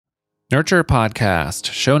Nurture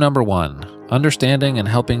Podcast, Show Number 1, Understanding and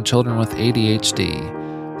Helping Children with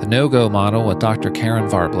ADHD, the No-Go Model with Dr. Karin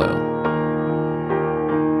Varblow.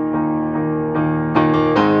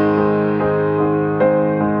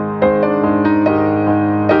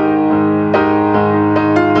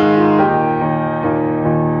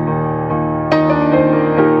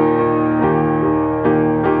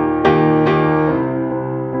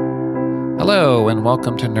 Hello, and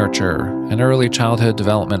welcome to Nurture, an early childhood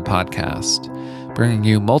development podcast, bringing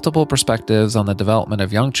you multiple perspectives on the development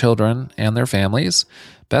of young children and their families,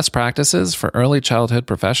 best practices for early childhood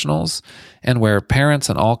professionals, and where parents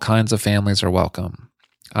and all kinds of families are welcome.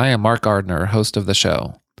 I am Mark Gardner, host of the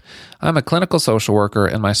show. I'm a clinical social worker,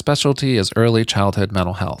 and my specialty is early childhood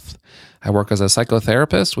mental health. I work as a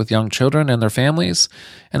psychotherapist with young children and their families,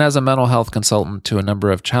 and as a mental health consultant to a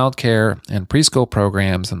number of child care and preschool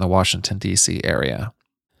programs in the Washington, D.C. area.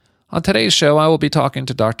 On today's show, I will be talking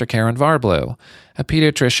to Dr. Karin Varblow, a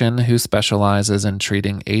pediatrician who specializes in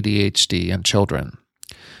treating ADHD in children.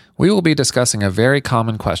 We will be discussing a very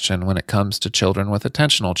common question when it comes to children with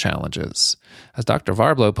attentional challenges. As Dr.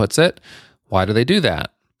 Varblow puts it, why do they do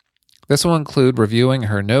that? This will include reviewing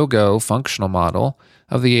her no-go functional model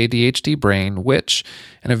of the ADHD brain, which,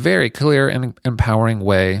 in a very clear and empowering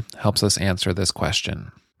way, helps us answer this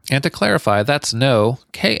question. And to clarify, that's no,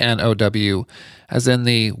 K-N-O-W, as in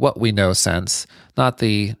the what we know sense, not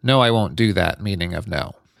the no, I won't do that meaning of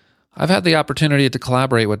no. I've had the opportunity to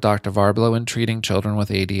collaborate with Dr. Varblow in treating children with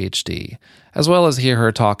ADHD, as well as hear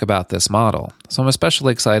her talk about this model, so I'm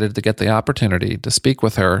especially excited to get the opportunity to speak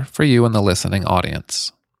with her for you in the listening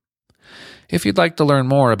audience. If you'd like to learn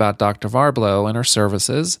more about Dr. Varblow and her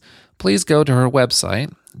services, please go to her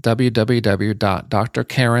website,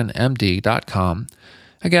 www.drkarinmd.com.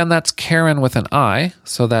 Again, that's Karin with an I,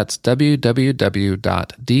 so that's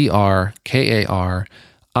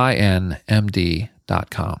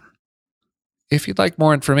www.drkarinmd.com. If you'd like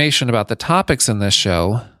more information about the topics in this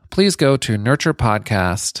show, please go to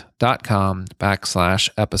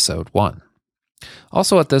nurturepodcast.com/episode 1.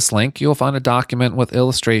 Also at this link, you'll find a document with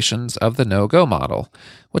illustrations of the no-go model,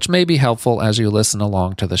 which may be helpful as you listen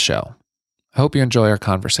along to the show. I hope you enjoy our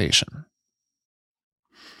conversation.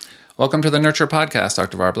 Welcome to the Nurture Podcast,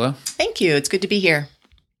 Dr. Varblow. Thank you. It's good to be here.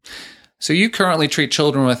 So you currently treat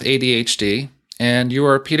children with ADHD, and you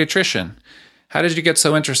are a pediatrician. How did you get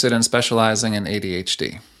so interested in specializing in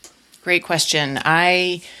ADHD? Great question.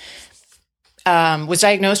 I was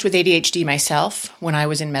diagnosed with ADHD myself when I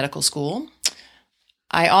was in medical school.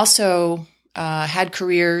 I also had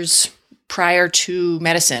careers prior to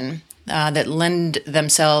medicine that lend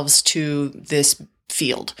themselves to this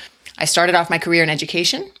field. I started off my career in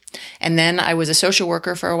education, and then I was a social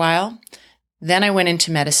worker for a while. Then I went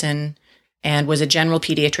into medicine and was a general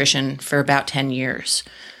pediatrician for about 10 years.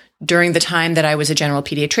 During the time that I was a general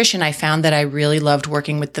pediatrician, I found that I really loved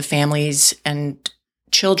working with the families and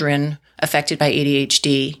children affected by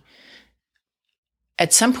ADHD.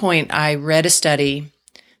 At some point, I read a study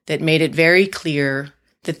that made it very clear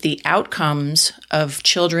that the outcomes of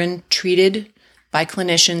children treated by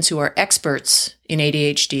clinicians who are experts in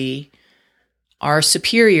ADHD are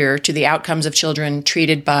superior to the outcomes of children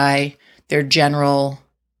treated by their general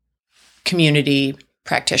community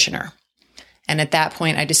practitioner. And at that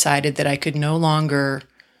point, I decided that I could no longer,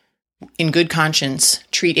 in good conscience,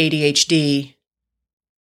 treat ADHD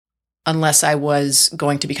unless I was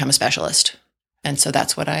going to become a specialist. And so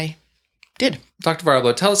that's what I did. Dr.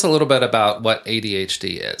 Varblow, tell us a little bit about what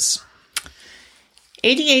ADHD is.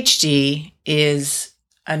 ADHD is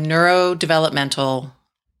a neurodevelopmental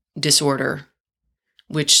disorder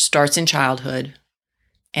which starts in childhood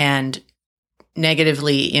and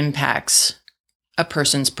negatively impacts a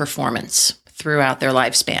person's performance throughout their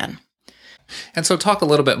lifespan. And so talk a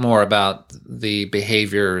little bit more about the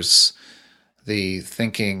behaviors, the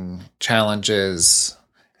thinking challenges,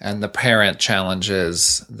 and the parent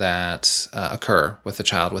challenges that occur with a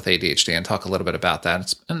child with ADHD, and talk a little bit about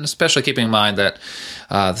that, and especially keeping in mind that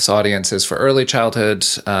this audience is for early childhood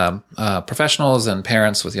professionals and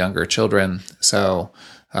parents with younger children. So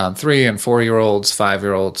 3 and 4-year-olds,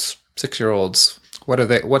 5-year-olds, 6-year-olds,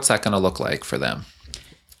 what's that going to look like for them?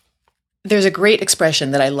 There's a great expression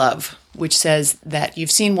that I love, which says that you've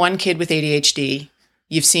seen one kid with ADHD,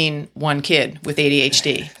 you've seen one kid with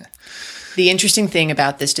ADHD. The interesting thing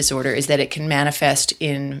about this disorder is that it can manifest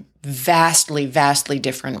in vastly, vastly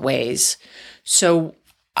different ways. So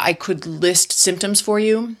I could list symptoms for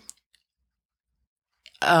you,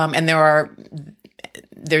 and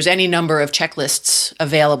there's any number of checklists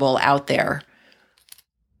available out there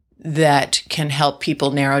that can help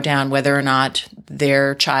people narrow down whether or not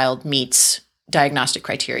their child meets diagnostic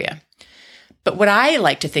criteria. But what I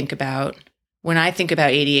like to think about when I think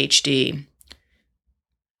about ADHD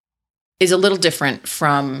is a little different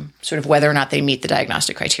from sort of whether or not they meet the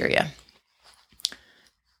diagnostic criteria.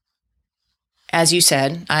 As you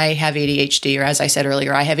said, I have ADHD, or as I said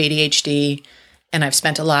earlier, I have ADHD, and I've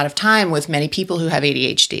spent a lot of time with many people who have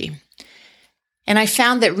ADHD. And I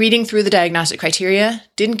found that reading through the diagnostic criteria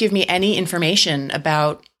didn't give me any information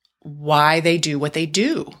about why they do what they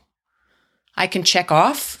do. I can check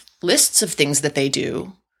off lists of things that they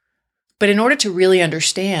do, but in order to really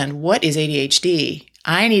understand what is ADHD,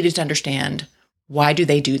 I needed to understand, why do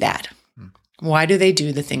they do that? Why do they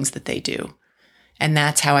do the things that they do? And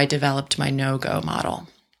that's how I developed my no-go model.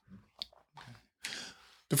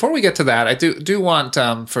 Before we get to that, I do want,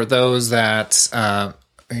 for those that,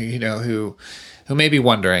 who may be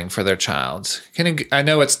wondering for their child, I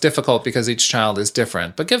know it's difficult because each child is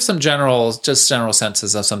different, but give some general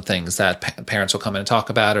senses of some things that parents will come in and talk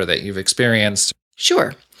about or that you've experienced.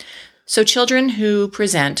 Sure. So children who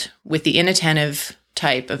present with the inattentive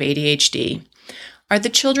type of ADHD are the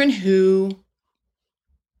children who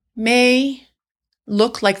may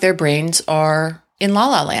look like their brains are in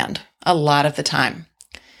la-la land a lot of the time.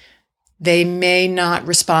 They may not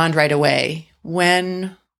respond right away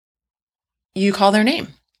when you call their name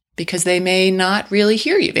because they may not really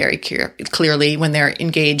hear you very clearly when they're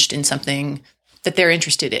engaged in something that they're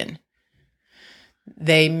interested in.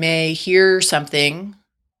 They may hear something.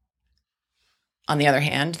 On the other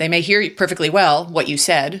hand, they may hear perfectly well what you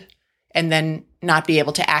said and then not be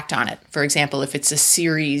able to act on it. For example, if it's a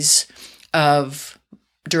series of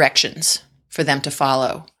directions for them to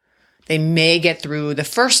follow, they may get through the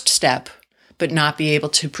first step, but not be able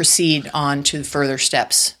to proceed on to further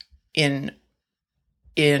steps in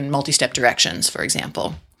multi-step directions, for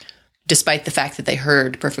example, despite the fact that they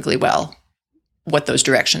heard perfectly well what those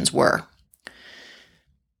directions were.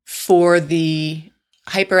 For the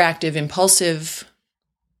hyperactive, impulsive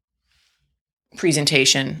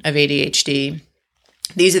presentation of ADHD,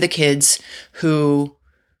 these are the kids who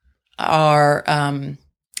are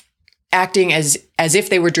acting as if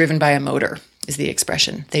they were driven by a motor, is the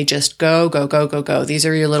expression. They just go, go, go, go, go. These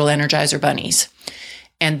are your little Energizer bunnies.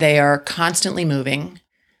 And they are constantly moving,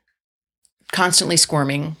 constantly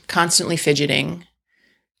squirming, constantly fidgeting.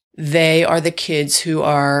 They are the kids who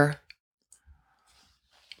are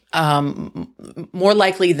more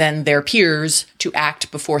likely than their peers to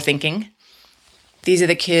act before thinking. These are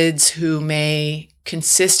the kids who may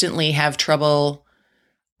consistently have trouble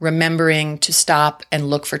remembering to stop and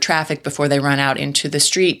look for traffic before they run out into the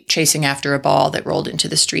street, chasing after a ball that rolled into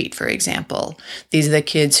the street, for example. These are the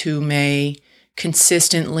kids who may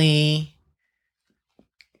consistently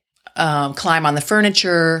climb on the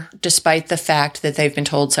furniture, despite the fact that they've been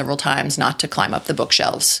told several times not to climb up the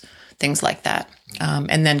bookshelves, things like that.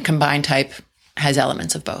 And then combined type has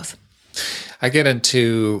elements of both. I get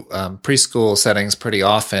into preschool settings pretty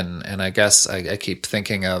often, and I guess I keep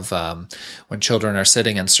thinking of when children are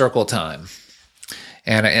sitting in circle time.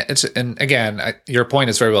 And again, your point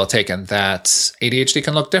is very well taken that ADHD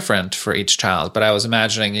can look different for each child. But I was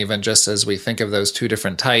imagining even just as we think of those two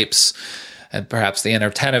different types, and perhaps the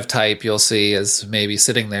inattentive type you'll see is maybe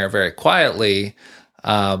sitting there very quietly,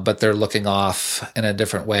 but they're looking off in a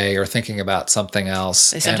different way or thinking about something else.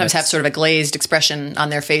 They sometimes have sort of a glazed expression on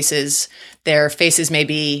their faces. Their faces may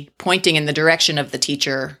be pointing in the direction of the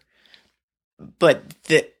teacher, but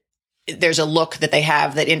there's a look that they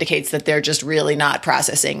have that indicates that they're just really not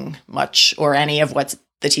processing much or any of what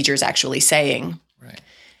the teacher is actually saying. Right.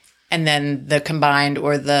 And then the combined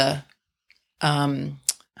or the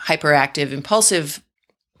hyperactive, impulsive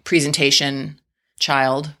presentation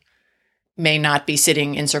child may not be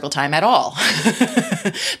sitting in circle time at all,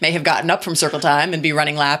 may have gotten up from circle time and be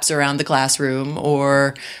running laps around the classroom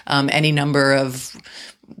or any number of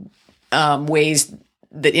ways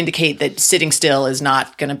that indicate that sitting still is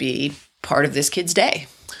not going to be part of this kid's day.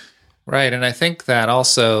 Right. And I think that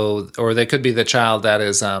also, or they could be the child that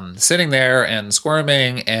is sitting there and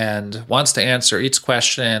squirming and wants to answer each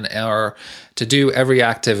question or to do every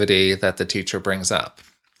activity that the teacher brings up.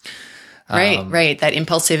 Right. That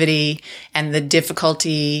impulsivity and the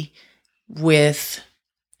difficulty with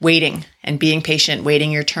waiting and being patient,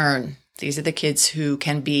 waiting your turn. These are the kids who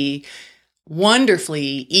can be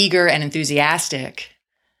wonderfully eager and enthusiastic,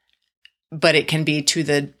 but it can be to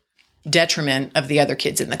the detriment of the other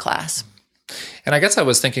kids in the class. And I guess I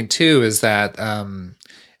was thinking too is that, and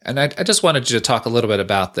I just wanted you to talk a little bit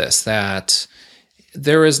about this, that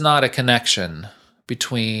there is not a connection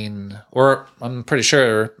between, or I'm pretty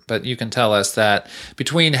sure, but you can tell us that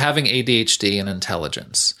between having ADHD and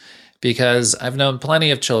intelligence, because I've known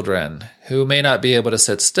plenty of children who may not be able to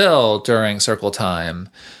sit still during circle time,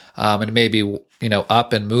 and maybe,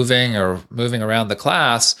 up and moving or moving around the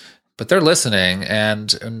class, but they're listening,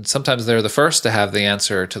 and sometimes they're the first to have the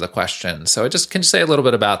answer to the question. So can you say a little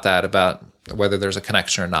bit about that, about whether there's a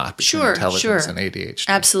connection or not between intelligence and ADHD?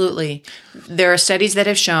 Absolutely. There are studies that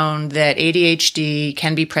have shown that ADHD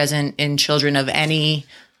can be present in children of any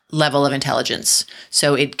level of intelligence.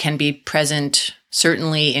 So it can be present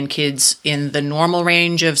certainly in kids in the normal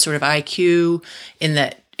range of sort of IQ, in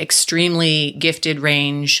the extremely gifted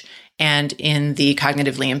range, and in the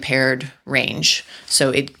cognitively impaired range. So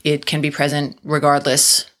it can be present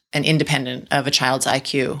regardless and independent of a child's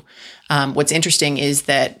IQ. What's interesting is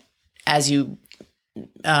that, as you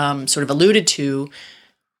sort of alluded to,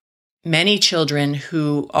 many children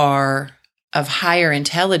who are of higher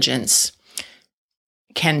intelligence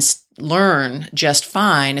can learn just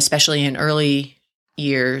fine, especially in early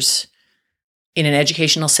years, in an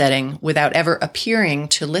educational setting, without ever appearing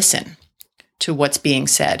to listen to what's being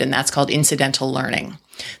said. And that's called incidental learning.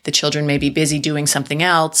 The children may be busy doing something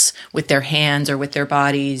else with their hands or with their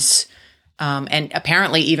bodies, and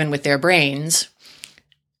apparently even with their brains,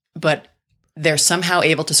 but they're somehow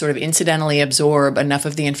able to sort of incidentally absorb enough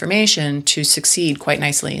of the information to succeed quite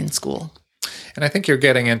nicely in school. And I think you're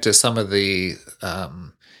getting into some of the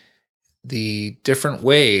different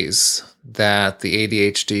ways that the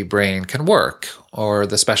ADHD brain can work, or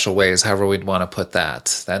the special ways, however we'd want to put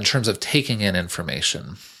that in terms of taking in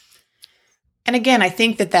information. And again, I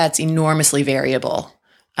think that that's enormously variable.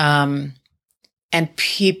 And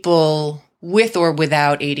people with or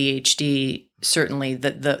without ADHD, certainly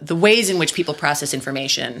the ways in which people process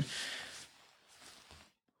information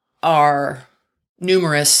are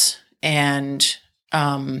numerous and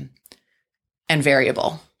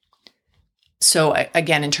variable. So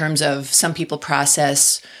again, in terms of some people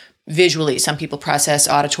process visually, some people process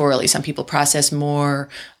auditorily, some people process more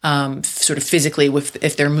sort of physically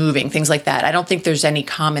if they're moving, things like that. I don't think there's any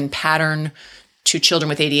common pattern to children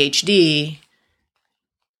with ADHD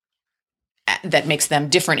that makes them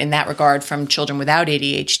different in that regard from children without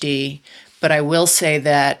ADHD. But I will say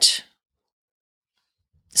that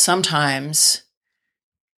sometimes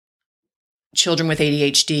children with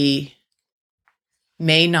ADHD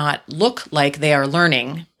may not look like they are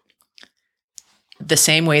learning the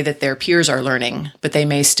same way that their peers are learning, but they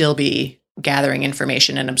may still be gathering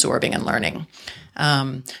information and absorbing and learning.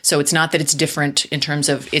 So it's not that it's different in terms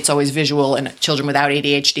of it's always visual and children without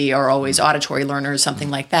ADHD are always auditory learners, something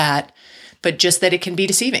like that, but just that it can be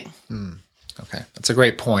deceiving. Okay, that's a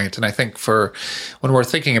great point. And I think for when we're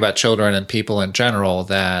thinking about children and people in general,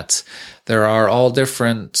 that there are all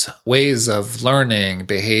different ways of learning,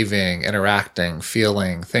 behaving, interacting,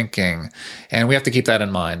 feeling, thinking. And we have to keep that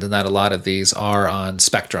in mind, and that a lot of these are on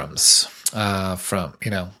spectrums from,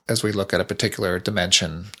 as we look at a particular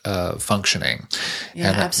dimension of functioning.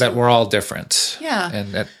 Yeah, and that we're all different. Yeah.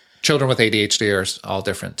 And that children with ADHD are all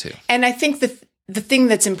different too. And I think that the thing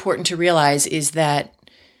that's important to realize is that,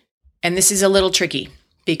 and this is a little tricky,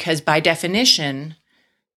 because by definition,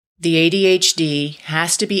 the ADHD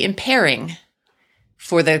has to be impairing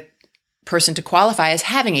for the person to qualify as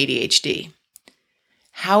having ADHD.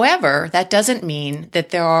 However, that doesn't mean that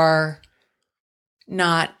there are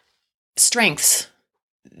not strengths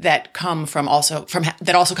that come from also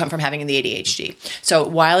come from having the ADHD. So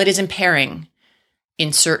while it is impairing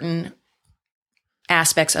in certain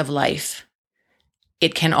aspects of life,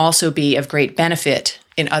 it can also be of great benefit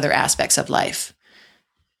in other aspects of life.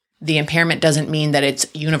 The impairment doesn't mean that it's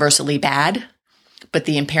universally bad, but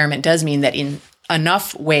the impairment does mean that in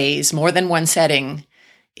enough ways, more than one setting,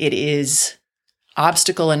 it is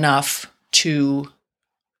obstacle enough to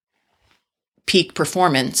peak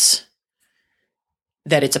performance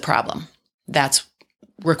that it's a problem. That's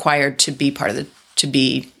required to be to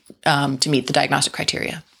meet the diagnostic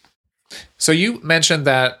criteria. So you mentioned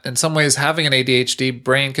that in some ways having an ADHD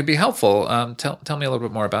brain could be helpful. Tell me a little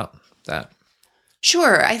bit more about that.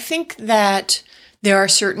 Sure. I think that there are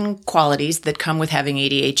certain qualities that come with having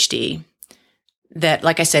ADHD that,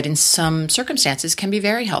 like I said, in some circumstances can be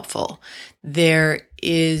very helpful. There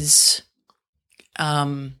is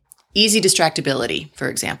easy distractibility, for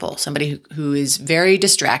example. Somebody who is very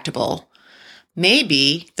distractible may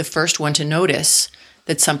be the first one to notice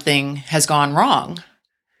that something has gone wrong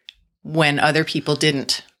when other people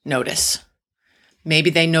didn't notice. Maybe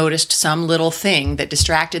they noticed some little thing that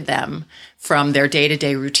distracted them from their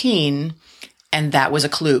day-to-day routine, and that was a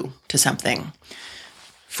clue to something.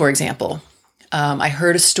 For example, I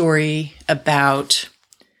heard a story about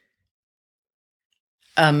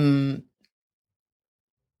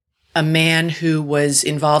a man who was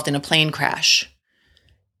involved in a plane crash,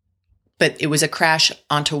 but it was a crash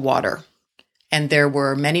onto water. And there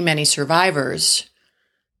were many, many survivors,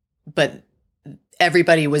 but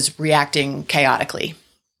everybody was reacting chaotically.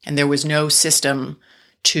 And there was no system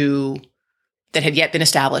that had yet been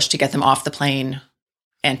established to get them off the plane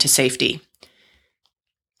and to safety.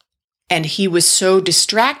 And he was so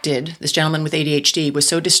distracted, this gentleman with ADHD was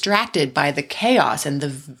so distracted by the chaos and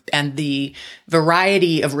the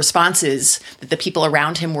variety of responses that the people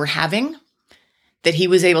around him were having, that he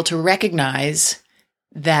was able to recognize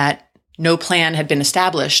that no plan had been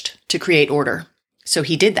established to create order. So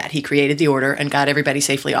he did that. He created the order and got everybody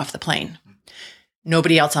safely off the plane.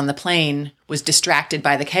 Nobody else on the plane was distracted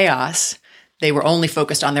by the chaos. They were only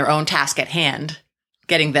focused on their own task at hand,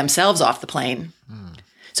 getting themselves off the plane.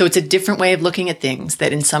 So it's a different way of looking at things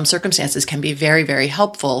that in some circumstances can be very, very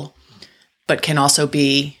helpful, but can also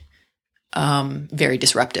be very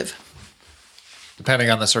disruptive. Depending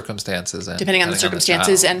on the circumstances.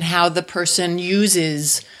 And how the person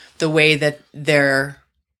uses the way that their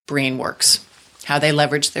brain works, how they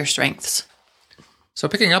leverage their strengths. So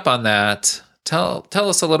picking up on that, tell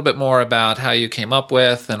us a little bit more about how you came up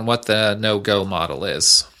with and what the no-go model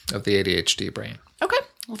is of the ADHD brain. Okay.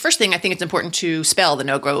 Well, first thing, I think it's important to spell the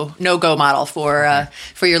no-go model for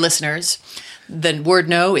your listeners. The word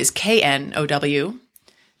no is K-N-O-W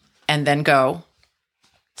and then go.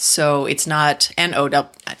 So it's not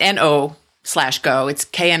N-O/go, it's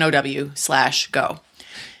K-N-O-W/go.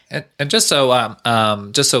 And just so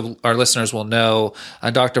our listeners will know,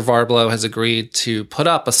 Dr. Varblow has agreed to put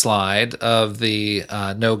up a slide of the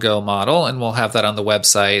no-go model, and we'll have that on the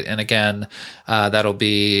website. And again, that'll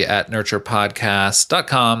be at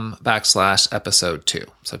nurturepodcast.com/episode 2.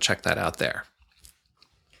 So check that out there.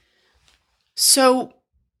 So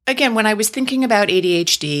again, when I was thinking about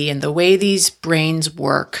ADHD and the way these brains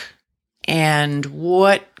work and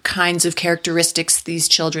what kinds of characteristics these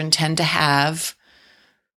children tend to have,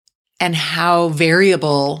 and how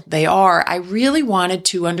variable they are, I really wanted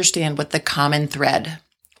to understand what the common thread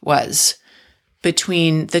was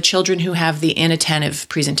between the children who have the inattentive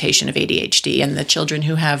presentation of ADHD and the children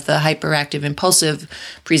who have the hyperactive impulsive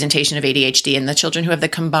presentation of ADHD and the children who have the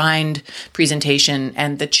combined presentation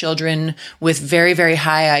and the children with very, very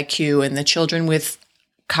high IQ and the children with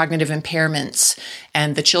cognitive impairments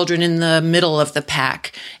and the children in the middle of the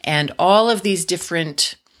pack and all of these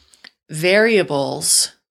different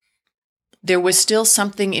variables. There was still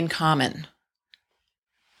something in common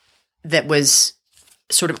that was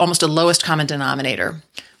sort of almost a lowest common denominator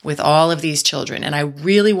with all of these children. And I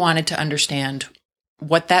really wanted to understand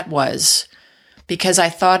what that was because I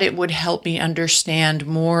thought it would help me understand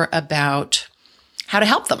more about how to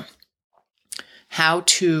help them, how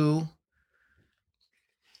to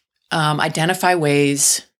identify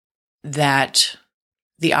ways that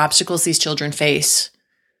the obstacles these children face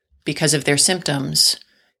because of their symptoms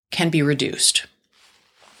can be reduced.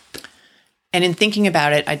 And in thinking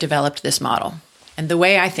about it, I developed this model. And the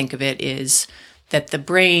way I think of it is that the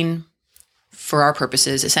brain, for our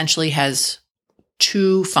purposes, essentially has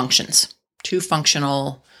two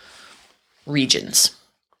functional regions.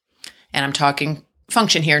 And I'm talking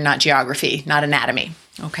function here, not geography, not anatomy,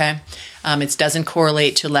 okay? It doesn't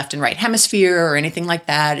correlate to left and right hemisphere or anything like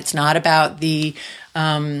that. It's not about the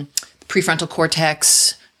prefrontal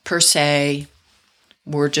cortex per se.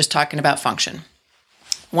 We're just talking about function.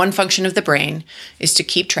 One function of the brain is to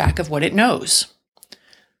keep track of what it knows.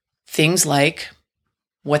 Things like,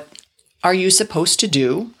 what are you supposed to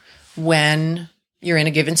do when you're in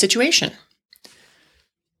a given situation?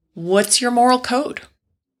 What's your moral code?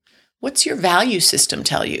 What's your value system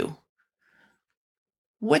tell you?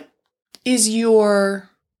 What is your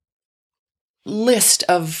list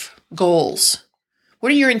of goals?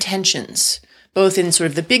 What are your intentions? Both in sort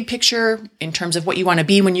of the big picture, in terms of what you want to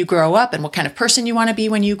be when you grow up and what kind of person you want to be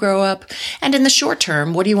when you grow up. And in the short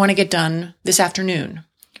term, what do you want to get done this afternoon?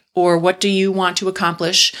 Or what do you want to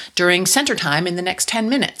accomplish during center time in the next 10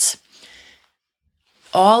 minutes?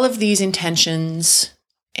 All of these intentions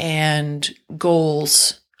and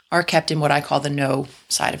goals are kept in what I call the no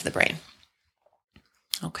side of the brain.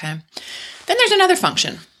 Okay. Then there's another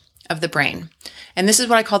function of the brain. And this is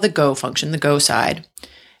what I call the go function, the go side.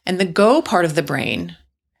 And the go part of the brain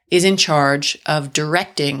is in charge of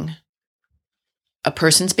directing a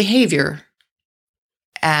person's behavior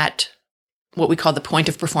at what we call the point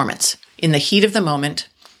of performance. In the heat of the moment,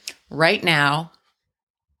 right now,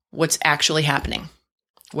 what's actually happening?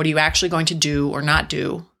 What are you actually going to do or not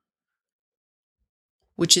do?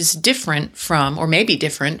 Which is different from, or maybe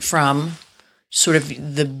different from, sort of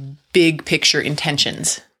the big picture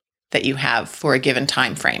intentions that you have for a given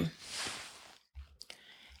time frame.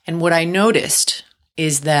 And what I noticed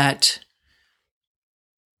is that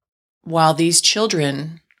while these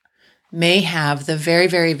children may have the very,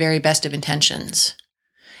 very, very best of intentions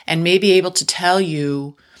and may be able to tell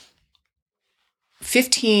you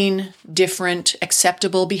 15 different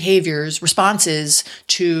acceptable behaviors, responses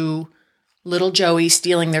to little Joey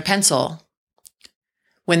stealing their pencil,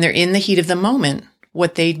 when they're in the heat of the moment,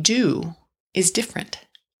 what they do is different.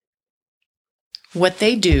 What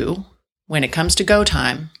they do when it comes to go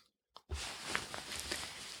time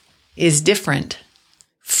is different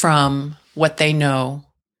from what they know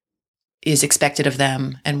is expected of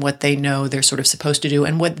them and what they know they're sort of supposed to do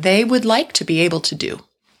and what they would like to be able to do.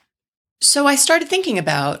 So I started thinking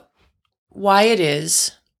about why it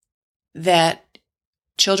is that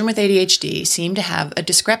children with ADHD seem to have a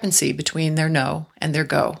discrepancy between their no and their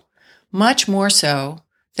go, much more so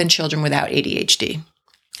than children without ADHD.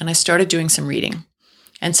 And I started doing some reading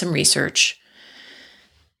and some research.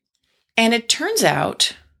 And it turns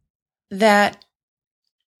out that,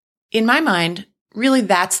 in my mind, really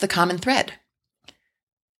that's the common thread.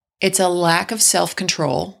 It's a lack of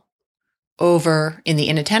self-control over, in the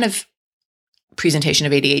inattentive presentation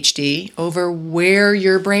of ADHD, over where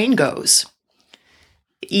your brain goes.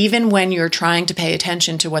 Even when you're trying to pay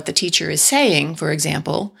attention to what the teacher is saying, for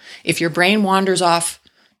example, if your brain wanders off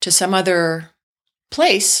to some other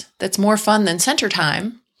place that's more fun than center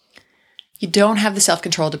time, you don't have the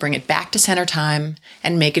self-control to bring it back to center time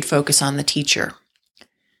and make it focus on the teacher.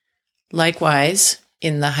 Likewise,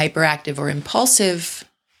 in the hyperactive or impulsive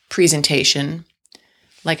presentation,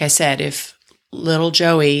 like I said, if little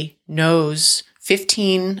Joey knows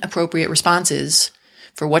 15 appropriate responses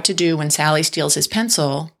for what to do when Sally steals his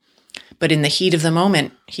pencil, but in the heat of the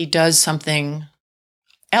moment, he does something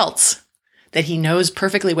else that he knows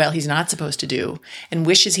perfectly well he's not supposed to do and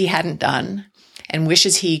wishes he hadn't done and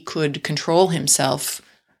wishes he could control himself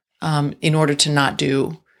in order to not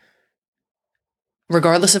do.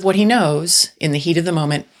 Regardless of what he knows, in the heat of the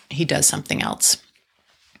moment, he does something else.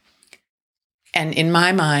 And in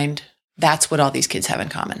my mind, that's what all these kids have in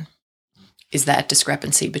common, is that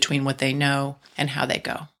discrepancy between what they know and how they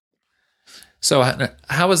go. So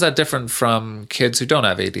how is that different from kids who don't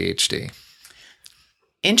have ADHD?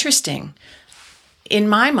 Interesting. In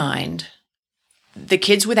my mind, the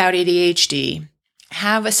kids without ADHD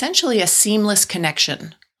have essentially a seamless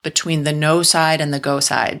connection between the no side and the go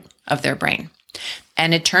side of their brain.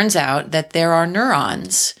 And it turns out that there are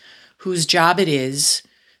neurons whose job it is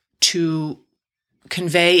to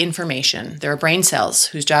convey information. There are brain cells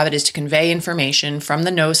whose job it is to convey information from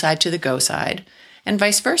the no side to the go side and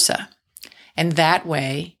vice versa. And that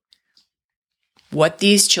way, what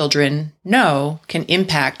these children know can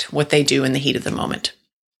impact what they do in the heat of the moment.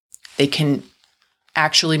 They can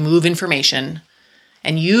actually move information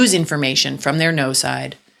and use information from their no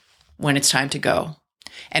side when it's time to go.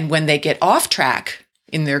 And when they get off track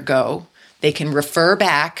in their go, they can refer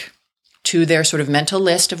back to their sort of mental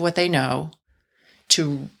list of what they know,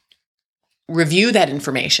 to review that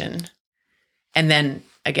information, and then,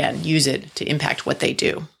 again, use it to impact what they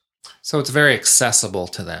do. So it's very accessible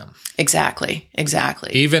to them. Exactly.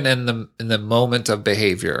 Even in the moment of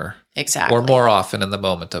behavior. Exactly. Or more often in the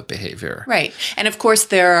moment of behavior. Right. And of course,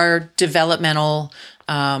 there are developmental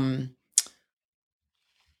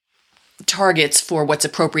targets for what's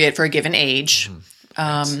appropriate for a given age,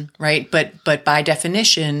 right? But by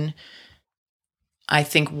definition, I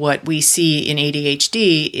think what we see in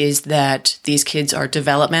ADHD is that these kids are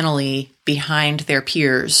developmentally behind their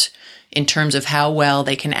peers in terms of how well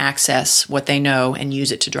they can access what they know and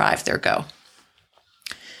use it to drive their go.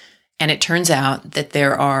 And it turns out that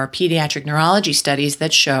there are pediatric neurology studies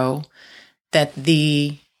that show that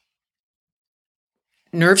the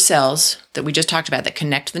nerve cells that we just talked about that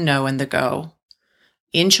connect the no and the go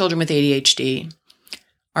in children with ADHD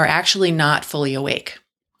are actually not fully awake.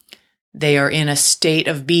 They are in a state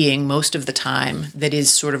of being most of the time that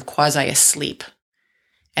is sort of quasi-asleep.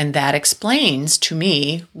 And that explains to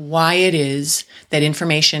me why it is that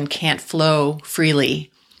information can't flow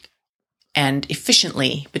freely and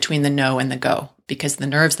efficiently between the no and the go, because the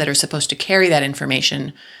nerves that are supposed to carry that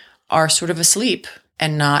information are sort of asleep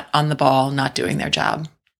and not on the ball, not doing their job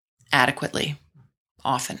adequately,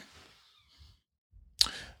 often.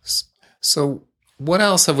 So what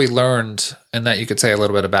else have we learned, and that you could say a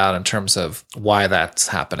little bit about in terms of why that's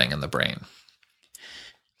happening in the brain?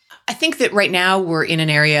 I think that right now we're in an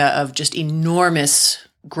area of just enormous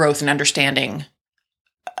growth and understanding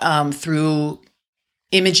through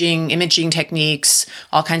imaging techniques,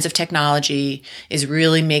 all kinds of technology is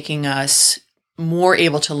really making us more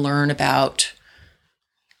able to learn about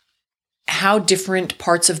how different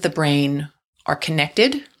parts of the brain are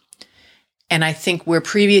connected And I think where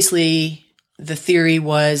previously the theory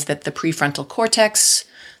was that the prefrontal cortex,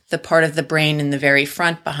 the part of the brain in the very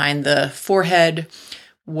front behind the forehead,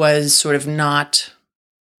 was sort of not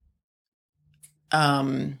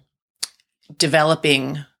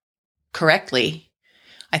developing correctly.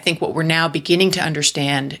 I think what we're now beginning to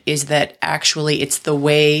understand is that actually it's the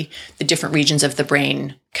way the different regions of the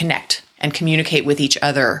brain connect and communicate with each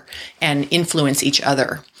other and influence each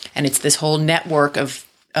other. And it's this whole network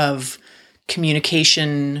of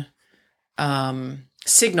communication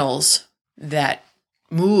signals that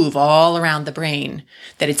move all around the brain,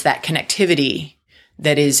 that it's that connectivity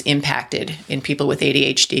that is impacted in people with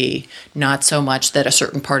ADHD, not so much that a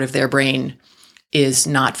certain part of their brain is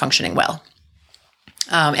not functioning well.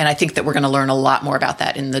 And I think that we're going to learn a lot more about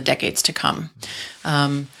that in the decades to come.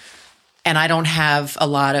 And I don't have a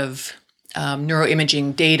lot of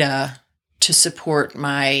neuroimaging data to support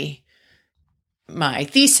my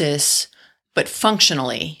thesis, but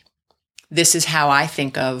functionally, this is how I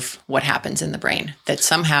think of what happens in the brain, that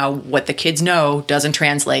somehow what the kids know doesn't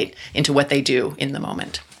translate into what they do in the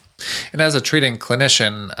moment. And as a treating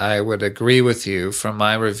clinician, I would agree with you from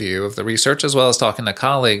my review of the research, as well as talking to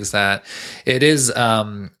colleagues, that it is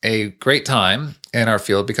a great time in our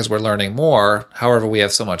field because we're learning more. However, we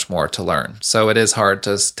have so much more to learn. So it is hard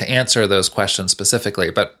to answer those questions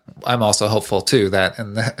specifically. But I'm also hopeful, too, that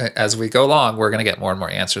as we go along, we're going to get more and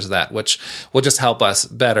more answers to that, which will just help us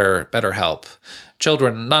better help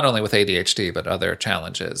children, not only with ADHD, but other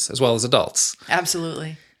challenges, as well as adults.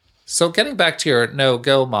 Absolutely. So getting back to your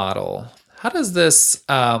no-go model, how does this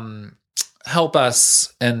help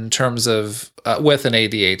us in terms of with an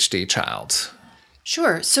ADHD child?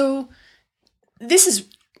 Sure. So this is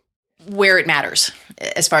where it matters,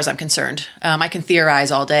 as far as I'm concerned. I can theorize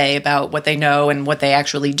all day about what they know and what they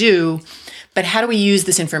actually do, but how do we use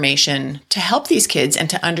this information to help these kids and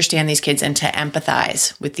to understand these kids and to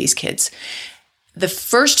empathize with these kids? The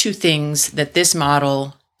first two things that this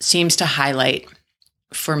model seems to highlight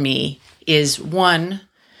for me is, one,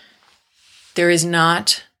 having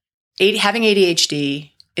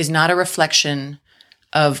ADHD is not a reflection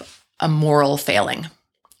of a moral failing.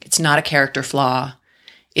 It's not a character flaw.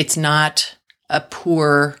 It's not a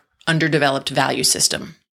poor, underdeveloped value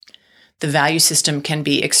system. The value system can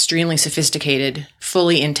be extremely sophisticated,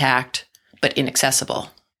 fully intact, but inaccessible.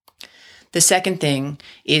 The second thing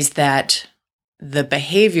is that the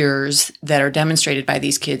behaviors that are demonstrated by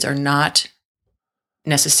these kids are not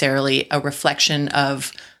necessarily a reflection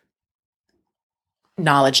of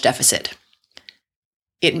knowledge deficit.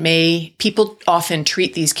 People often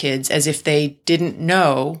treat these kids as if they didn't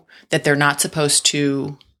know that they're not supposed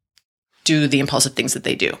to do the impulsive things that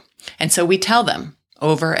they do. And so we tell them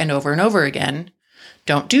over and over and over again,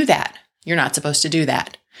 don't do that. You're not supposed to do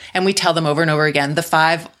that. And we tell them over and over again the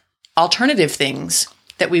 5 alternative things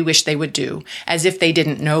that we wish they would do, as if they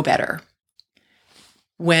didn't know better.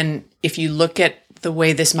 When, if you look at the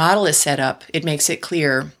way this model is set up, it makes it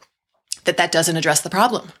clear that that doesn't address the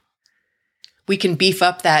problem. We can beef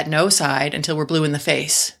up that no side until we're blue in the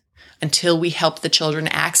face. Until we help the children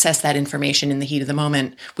access that information in the heat of the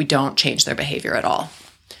moment, we don't change their behavior at all.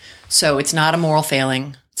 So it's not a moral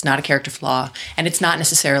failing, it's not a character flaw, and it's not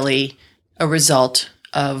necessarily a result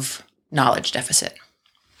of knowledge deficit.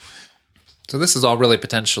 So this is all really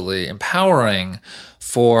potentially empowering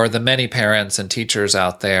for the many parents and teachers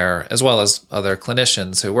out there, as well as other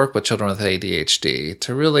clinicians who work with children with ADHD,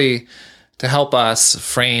 to help us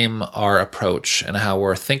frame our approach and how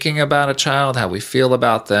we're thinking about a child, how we feel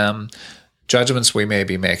about them, judgments we may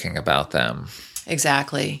be making about them.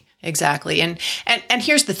 Exactly. And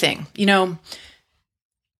here's the thing,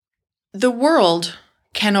 the world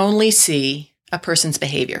can only see a person's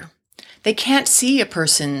behavior. They can't see a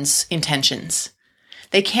person's intentions.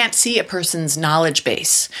 They can't see a person's knowledge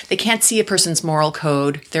base. They can't see a person's moral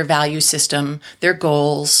code, their value system, their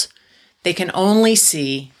goals. They can only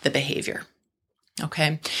see the behavior.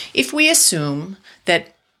 Okay? If we assume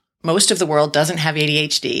that most of the world doesn't have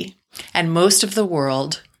ADHD and most of the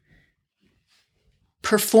world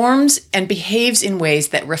performs and behaves in ways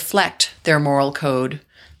that reflect their moral code,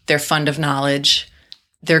 their fund of knowledge,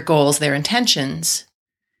 their goals, their intentions,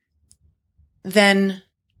 then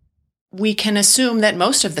we can assume that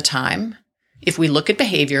most of the time, if we look at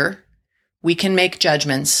behavior, we can make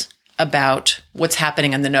judgments about what's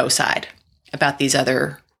happening on the no side, about these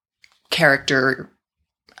other character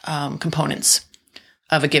components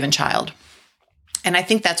of a given child. And I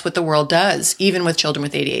think that's what the world does, even with children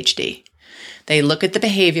with ADHD. They look at the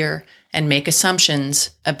behavior and make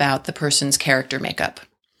assumptions about the person's character makeup.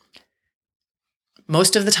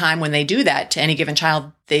 Most of the time when they do that to any given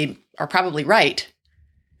child, they are probably right.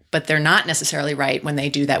 but they're not necessarily right when they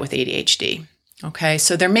do that with ADHD. Okay,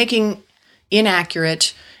 so they're making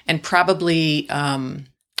inaccurate and probably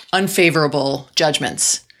unfavorable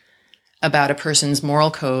judgments about a person's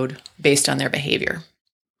moral code based on their behavior.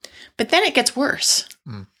 But then it gets worse.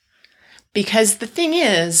 Because the thing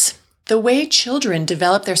is, the way children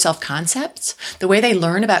develop their self-concepts, the way they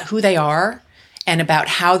learn about who they are and about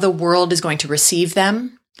how the world is going to receive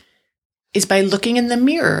them, is by looking in the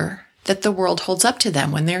mirror that the world holds up to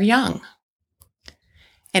them when they're young.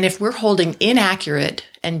 And if we're holding inaccurate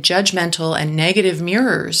and judgmental and negative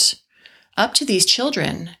mirrors up to these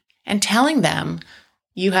children and telling them,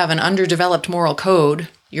 you have an underdeveloped moral code,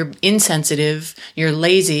 you're insensitive, you're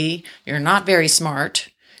lazy, you're not very smart.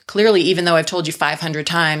 Clearly, even though I've told you 500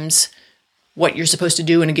 times what you're supposed to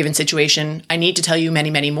do in a given situation, I need to tell you many,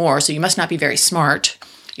 many more, so you must not be very smart.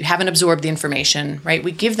 You haven't absorbed the information, right?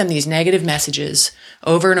 We give them these negative messages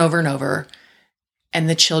over and over and over, and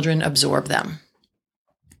the children absorb them.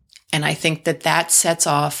 And I think that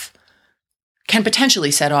can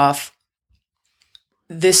potentially set off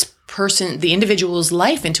this person, the individual's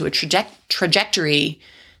life, into a trajectory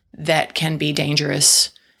that can be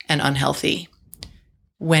dangerous and unhealthy.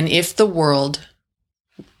 If the world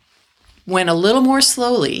went a little more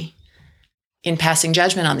slowly in passing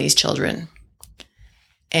judgment on these children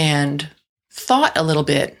and thought a little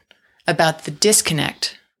bit about the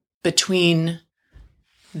disconnect between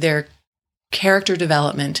their character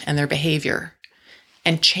development and their behavior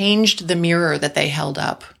and changed the mirror that they held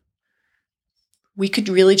up, we could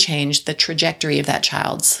really change the trajectory of that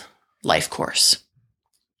child's life course.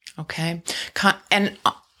 Okay? And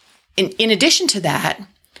in addition to that,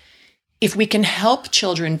 if we can help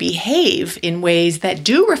children behave in ways that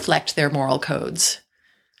do reflect their moral codes,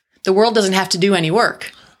 the world doesn't have to do any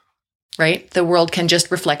work, right? The world can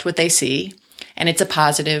just reflect what they see, and it's a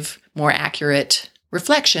positive, more accurate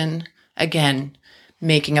reflection, again,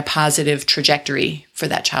 making a positive trajectory for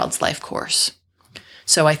that child's life course.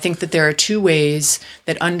 So I think that there are two ways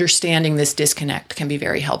that understanding this disconnect can be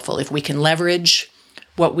very helpful. If we can leverage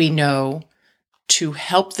what we know to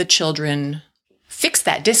help the children fix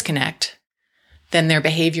that disconnect, then their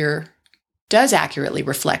behavior does accurately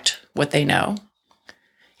reflect what they know.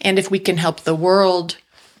 And if we can help the world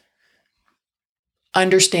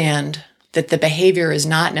understand that the behavior is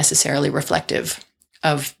not necessarily reflective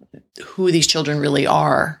of who these children really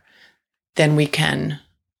are, then we can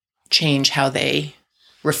change how they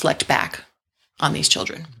reflect back on these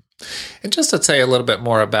children. And just to say a little bit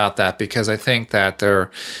more about that, because I think that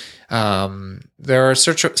there are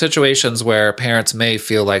situations where parents may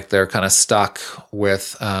feel like they're kind of stuck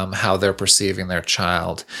with how they're perceiving their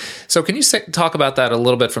child. So can you talk about that a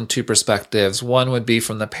little bit from two perspectives? One would be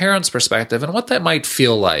from the parent's perspective and what that might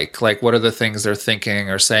feel like. Like, what are the things they're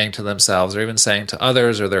thinking or saying to themselves or even saying to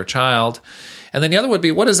others or their child? And then the other would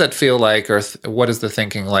be, what does that feel like, or what is the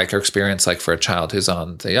thinking like or experience like for a child who's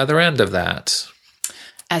on the other end of that?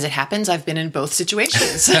 As it happens, I've been in both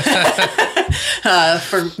situations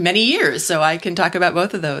for many years, so I can talk about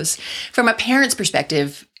both of those. From a parent's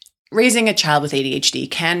perspective, raising a child with ADHD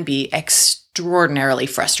can be extraordinarily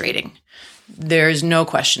frustrating. There's no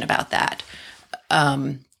question about that.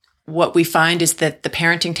 What we find is that the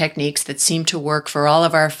parenting techniques that seem to work for all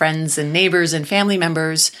of our friends and neighbors and family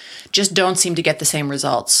members just don't seem to get the same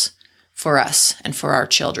results for us and for our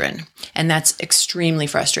children. And that's extremely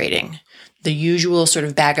frustrating. The usual sort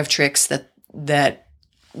of bag of tricks that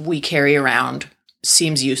we carry around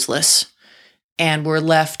seems useless, and we're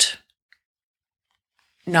left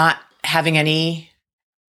not having any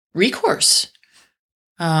recourse.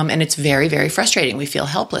 And it's very, very frustrating. We feel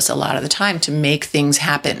helpless a lot of the time to make things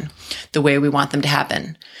happen the way we want them to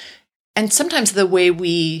happen. And sometimes the way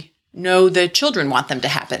we know the children want them to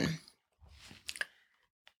happen.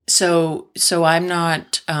 So I'm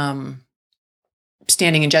not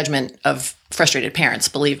standing in judgment of frustrated parents,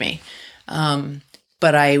 believe me.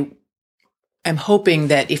 But I am hoping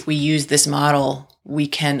that if we use this model, we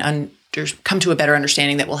can come to a better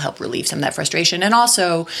understanding that will help relieve some of that frustration, and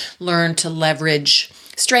also learn to leverage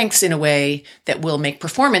strengths in a way that will make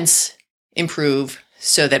performance improve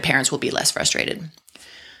so that parents will be less frustrated.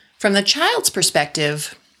 From the child's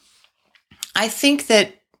perspective, I think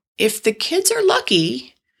that if the kids are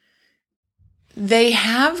lucky, they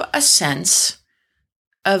have a sense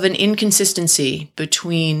of an inconsistency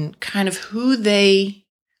between kind of who they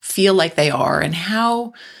feel like they are and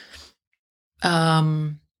how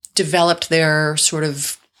developed their sort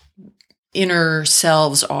of inner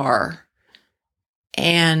selves are,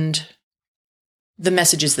 and the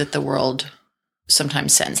messages that the world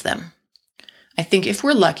sometimes sends them. I think if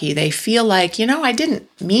we're lucky, they feel like, I didn't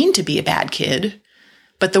mean to be a bad kid,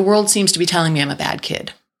 but the world seems to be telling me I'm a bad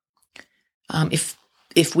kid.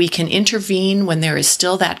 If we can intervene when there is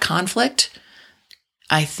still that conflict,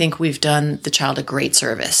 I think we've done the child a great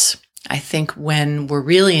service. I think when we're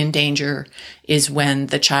really in danger is when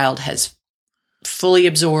the child has fully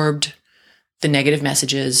absorbed the negative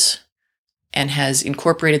messages and has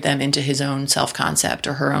incorporated them into his own self-concept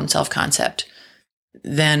or her own self-concept.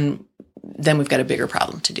 Then we've got a bigger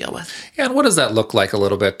problem to deal with. Yeah, and what does that look like a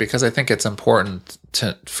little bit? Because I think it's important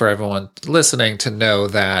for everyone listening to know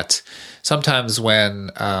that sometimes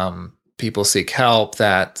when people seek help,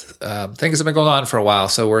 that things have been going on for a while.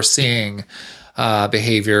 So we're seeing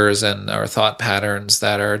behaviors or thought patterns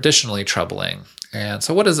that are additionally troubling. And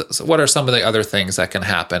so what are some of the other things that can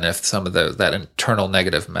happen if some of that internal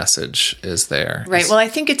negative message is there? Right. Well, I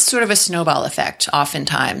think it's sort of a snowball effect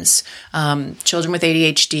oftentimes. Children with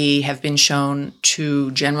ADHD have been shown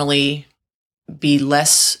to generally be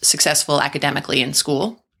less successful academically in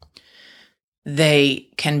school. They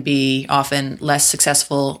can be often less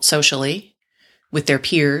successful socially with their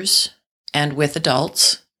peers and with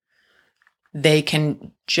adults. They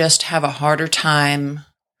can just have a harder time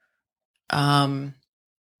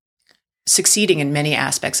succeeding in many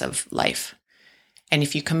aspects of life. And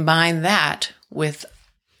if you combine that with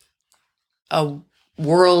a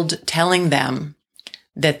world telling them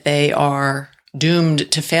that they are doomed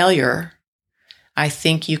to failure, I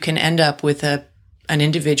think you can end up with an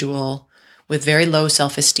individual with very low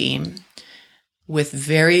self-esteem, with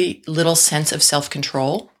very little sense of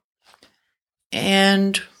self-control,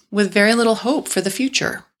 and with very little hope for the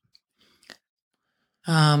future.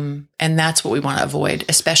 And that's what we want to avoid,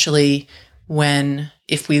 especially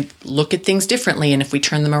if we look at things differently and if we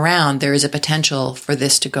turn them around, there is a potential for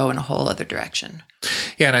this to go in a whole other direction.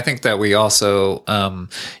 Yeah, and I think that we also,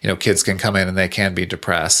 kids can come in and they can be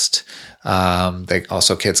depressed.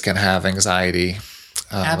 Kids can have anxiety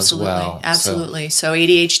as well. Absolutely. So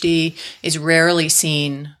ADHD is rarely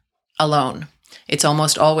seen alone. It's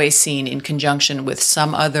almost always seen in conjunction with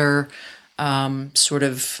some other sort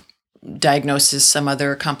of diagnosis, some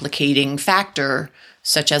other complicating factor,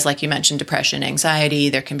 such as, like you mentioned, depression, anxiety.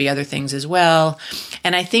 There can be other things as well.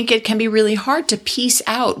 And I think it can be really hard to piece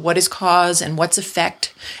out what is cause and what's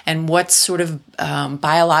effect and what's sort of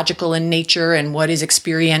biological in nature and what is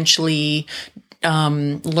experientially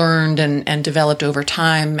learned and developed over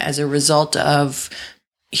time as a result of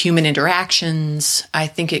human interactions. I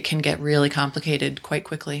think it can get really complicated quite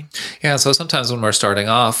quickly. Yeah, so sometimes when we're starting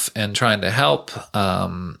off and trying to help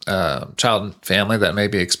a child and family that may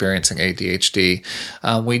be experiencing ADHD,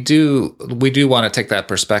 we do want to take that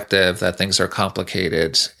perspective that things are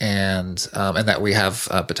complicated and that we have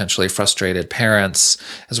potentially frustrated parents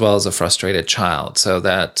as well as a frustrated child. So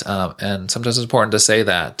that and sometimes it's important to say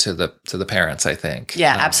that to the parents, I think.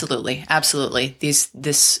 Yeah, absolutely.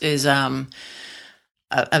 This is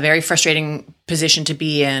a very frustrating position to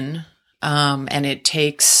be in, and it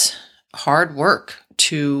takes hard work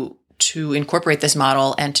to incorporate this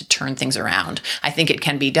model and to turn things around. I think it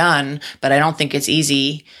can be done, but I don't think it's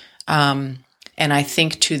easy. And I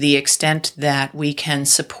think to the extent that we can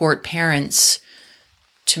support parents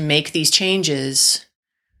to make these changes,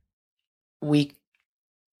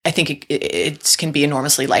 I think it can be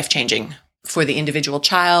enormously life-changing for the individual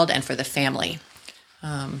child and for the family.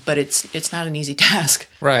 But it's not an easy task.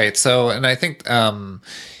 Right. So, and I think,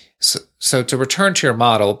 so to return to your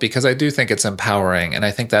model, because I do think it's empowering, and I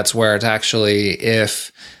think that's where it's actually,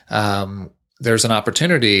 if there's an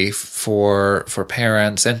opportunity for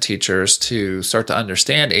parents and teachers to start to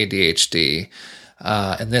understand ADHD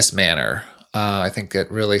in this manner, I think it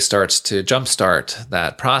really starts to jumpstart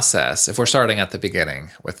that process if we're starting at the beginning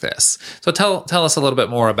with this. So tell us a little bit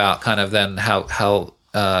more about kind of then how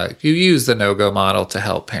you use the no-go model to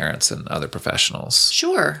help parents and other professionals.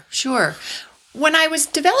 Sure. When I was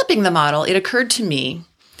developing the model, it occurred to me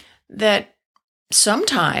that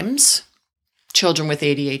sometimes children with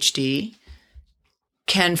ADHD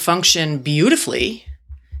can function beautifully,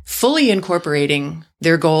 fully incorporating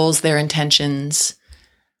their goals, their intentions,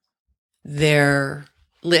 their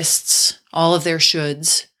lists, all of their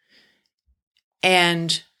shoulds,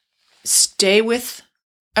 and stay with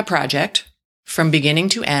a project from beginning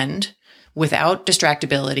to end without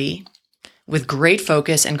distractibility, with great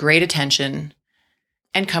focus and great attention,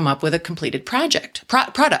 and come up with a completed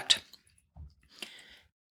product.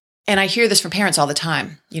 And I hear this from parents all the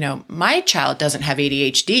time. My child doesn't have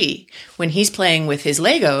ADHD. When he's playing with his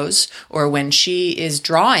Legos or when she is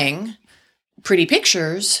drawing pretty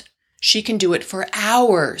pictures, she can do it for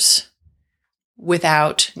hours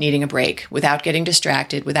without needing a break, without getting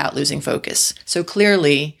distracted, without losing focus. So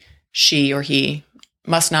clearly, she or he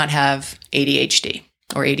must not have ADHD.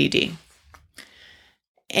 or ADD.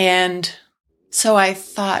 And so I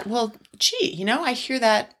thought, well, gee, I hear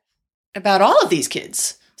that about all of these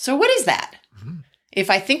kids. So what is that? Mm-hmm. If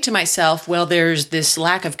I think to myself, well, there's this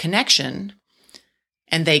lack of connection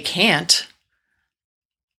and they can't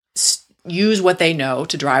use what they know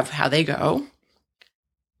to drive how they go.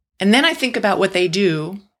 And then I think about what they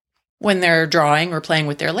do when they're drawing or playing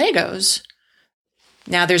with their Legos.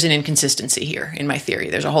 Now there's an inconsistency here in my theory.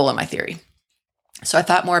 There's a hole in my theory. So I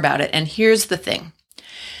thought more about it. And here's the thing.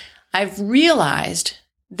 I've realized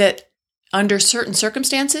that under certain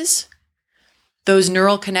circumstances, those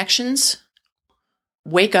neural connections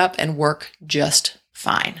wake up and work just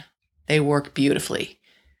fine. They work beautifully.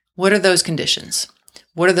 What are those conditions?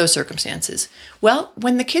 What are those circumstances? Well,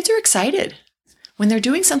 when the kids are excited, when they're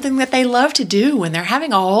doing something that they love to do, when they're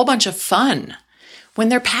having a whole bunch of fun, when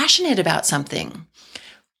they're passionate about something.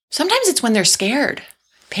 Sometimes it's when they're scared.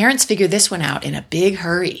 Parents figure this one out in a big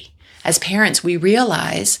hurry. As parents, we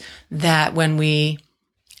realize that when we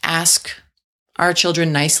ask our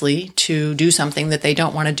children nicely to do something that they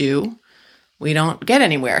don't want to do, we don't get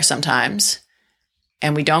anywhere sometimes.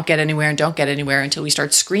 And we don't get anywhere and don't get anywhere until we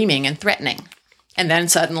start screaming and threatening. And then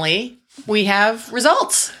suddenly we have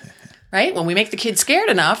results, right? When we make the kid scared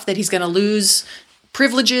enough that he's going to lose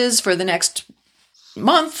privileges for the next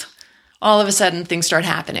month, all of a sudden things start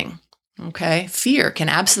happening. Okay. Fear can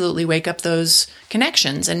absolutely wake up those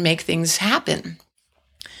connections and make things happen.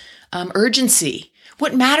 Urgency.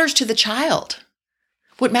 What matters to the child?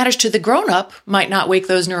 What matters to the grown-up might not wake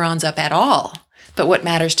those neurons up at all. But what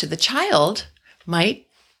matters to the child might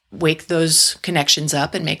wake those connections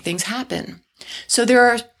up and make things happen. So there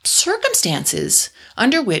are circumstances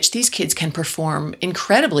under which these kids can perform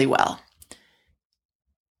incredibly well.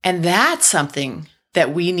 And that's something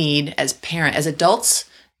that we need as parents, as adults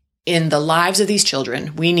in the lives of these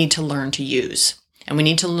children, we need to learn to use. And we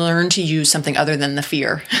need to learn to use something other than the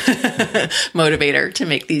fear motivator to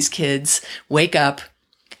make these kids wake up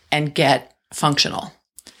and get functional.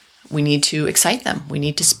 We need to excite them. We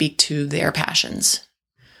need to speak to their passions.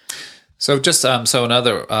 So just so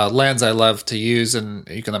another lens I love to use, and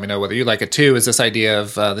you can let me know whether you like it too, is this idea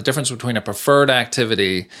of the difference between a preferred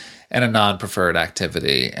activity and a non-preferred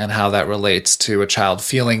activity, and how that relates to a child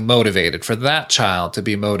feeling motivated, for that child to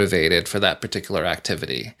be motivated for that particular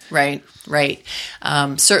activity. Right.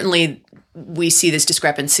 Certainly, we see this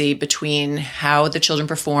discrepancy between how the children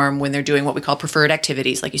perform when they're doing what we call preferred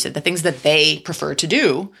activities. Like you said, the things that they prefer to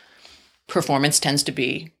do, performance tends to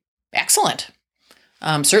be excellent.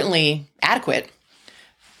 Certainly adequate.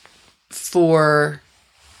 For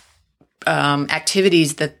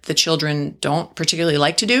activities that the children don't particularly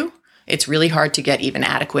like to do, it's really hard to get even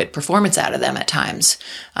adequate performance out of them at times.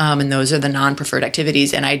 And those are the non-preferred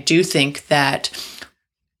activities. And I do think that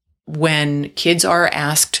when kids are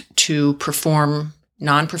asked to perform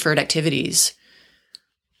non-preferred activities,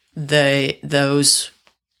 those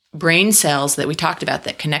brain cells that we talked about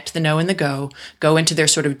that connect the no and the go into their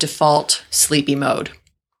sort of default sleepy mode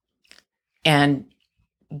and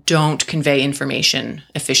don't convey information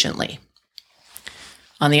efficiently.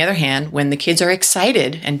 On the other hand, when the kids are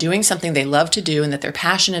excited and doing something they love to do and that they're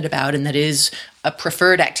passionate about and that is a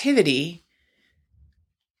preferred activity,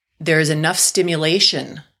 there's enough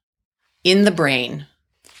stimulation in the brain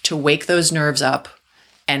to wake those nerves up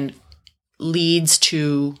and leads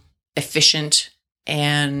to efficient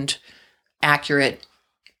and accurate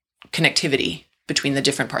connectivity between the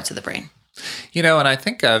different parts of the brain. And I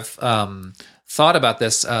think I've thought about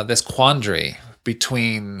this quandary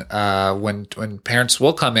between when parents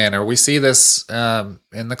will come in, or we see this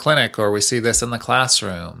in the clinic, or we see this in the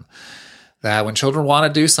classroom, that when children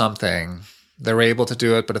want to do something, they're able to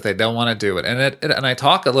do it, but if they don't want to do it, and I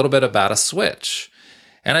talk a little bit about a switch,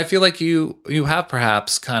 and I feel like you have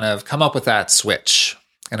perhaps kind of come up with that switch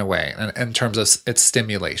in a way, in terms of its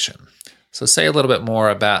stimulation. So say a little bit more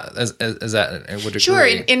about, is that, would you Sure.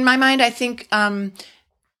 agree? In my mind, I think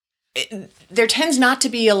there tends not to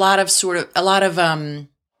be a lot of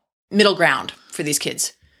middle ground for these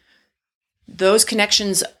kids. Those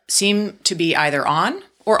connections seem to be either on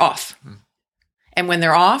or off. And when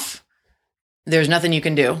they're off, there's nothing you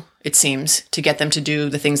can do, it seems, to get them to do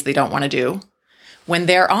the things they don't want to do. When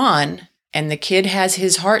they're on, and the kid has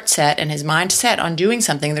his heart set and his mind set on doing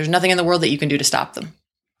something, there's nothing in the world that you can do to stop them,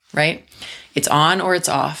 right? It's on or it's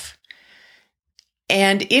off.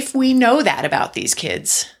 And if we know that about these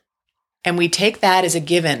kids, and we take that as a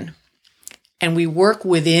given, and we work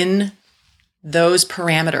within those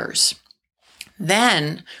parameters,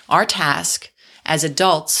 then our task as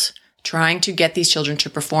adults trying to get these children to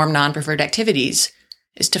perform non-preferred activities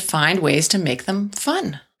is to find ways to make them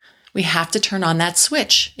fun. We have to turn on that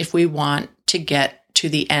switch if we want to get to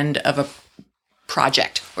the end of a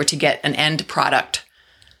project or to get an end product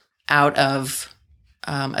out of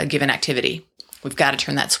a given activity. We've got to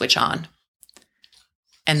turn that switch on.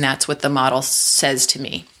 And that's what the model says to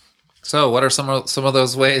me. So what are some of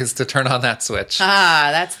those ways to turn on that switch?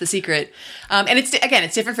 That's the secret. And it's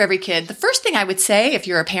different for every kid. The first thing I would say, if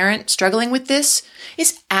you're a parent struggling with this,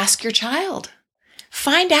 is ask your child.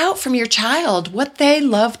 Find out from your child what they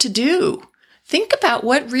love to do. Think about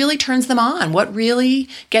what really turns them on, what really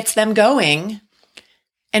gets them going,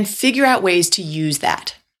 and figure out ways to use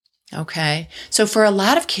that. Okay. So for a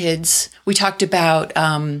lot of kids, we talked about,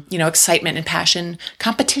 excitement and passion.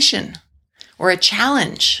 Competition or a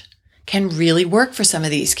challenge can really work for some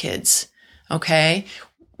of these kids. Okay.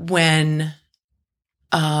 When,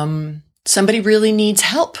 somebody really needs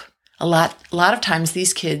help, a lot of times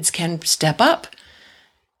these kids can step up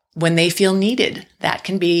when they feel needed. That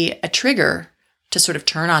can be a trigger to sort of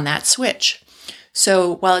turn on that switch.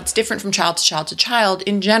 So while it's different from child to child to child,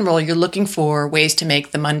 in general, you're looking for ways to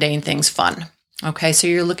make the mundane things fun. Okay, so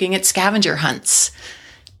you're looking at scavenger hunts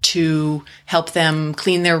to help them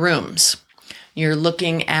clean their rooms. You're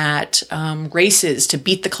looking at races to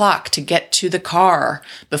beat the clock, to get to the car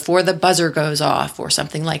before the buzzer goes off or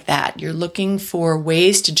something like that. You're looking for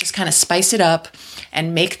ways to just kind of spice it up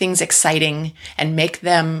and make things exciting and make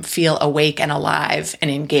them feel awake and alive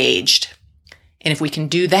and engaged. And if we can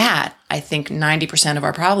do that, I think 90% of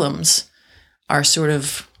our problems are sort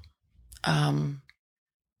of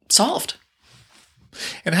solved.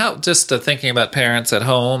 And how, just thinking about parents at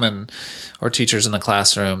home or teachers in the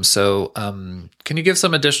classroom. So can you give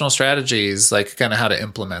some additional strategies, like kind of how to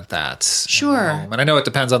implement that? Sure. And I know it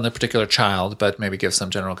depends on the particular child, but maybe give some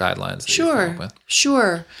general guidelines.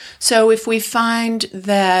 Sure. So if we find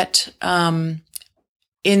that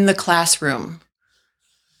in the classroom,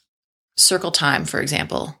 circle time, for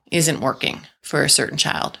example, isn't working for a certain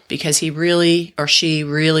child because he really or she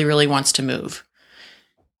really, really wants to move,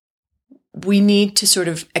 we need to sort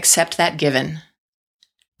of accept that given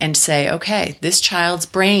and say, okay, this child's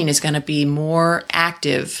brain is going to be more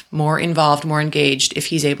active, more involved, more engaged if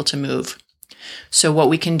he's able to move. So what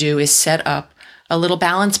we can do is set up a little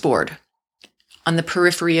balance board on the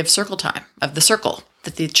periphery of circle time, of the circle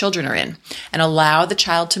that the children are in, and allow the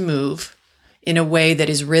child to move in a way that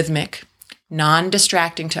is rhythmic,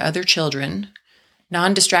 non-distracting to other children,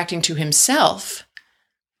 non-distracting to himself,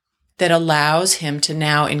 that allows him to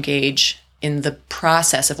now engage in the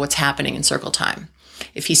process of what's happening in circle time.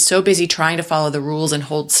 If he's so busy trying to follow the rules and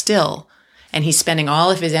hold still, and he's spending all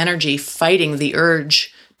of his energy fighting the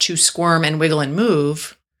urge to squirm and wiggle and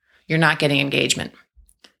move, you're not getting engagement.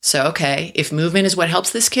 So, okay, if movement is what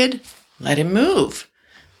helps this kid, let him move.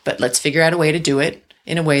 But let's figure out a way to do it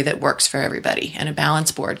in a way that works for everybody. And a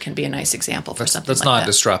balance board can be a nice example for something like that. That's not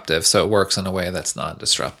disruptive, so it works in a way that's not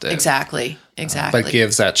disruptive. Exactly. But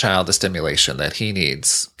gives that child the stimulation that he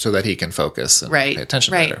needs so that he can focus and pay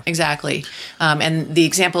attention better. Exactly. And the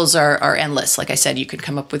examples are endless. Like I said, you can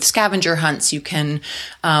come up with scavenger hunts. You can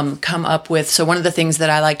come up with, so one of the things that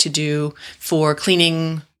I like to do for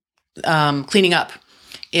cleaning up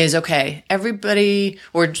is, okay, everybody,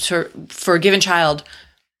 or for a given child,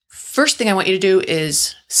 first thing I want you to do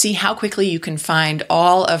is see how quickly you can find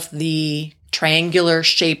all of the triangular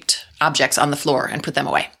shaped objects on the floor and put them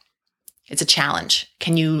away. It's a challenge.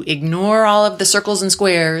 Can you ignore all of the circles and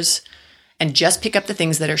squares and just pick up the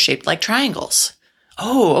things that are shaped like triangles?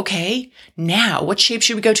 Oh, okay. Now, what shape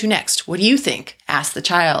should we go to next? What do you think? Ask the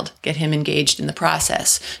child. Get him engaged in the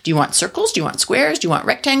process. Do you want circles? Do you want squares? Do you want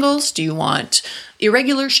rectangles? Do you want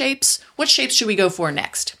irregular shapes? What shapes should we go for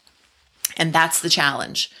next? And that's the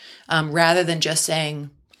challenge. Rather than just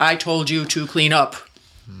saying, I told you to clean up.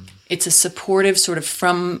 It's a supportive sort of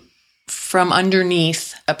from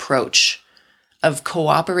underneath approach of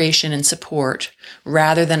cooperation and support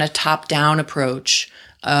rather than a top-down approach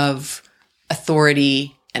of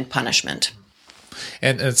authority and punishment.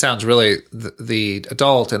 And it sounds really, the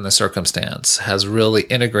adult in the circumstance has really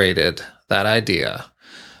integrated that idea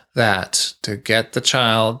that to get the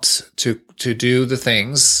child to do the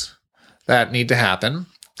things that need to happen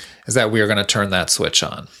is that we are going to turn that switch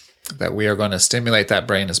on, that we are going to stimulate that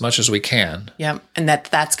brain as much as we can. Yeah, and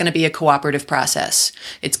that's going to be a cooperative process.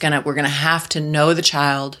 We're going to have to know the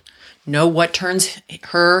child, know what turns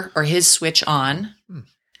her or his switch on,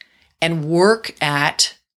 and work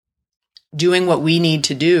at doing what we need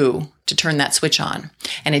to do to turn that switch on.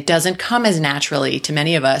 And it doesn't come as naturally to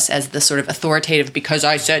many of us as the sort of authoritative, because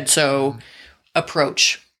I said so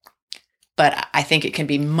approach. But I think it can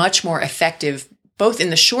be much more effective, both in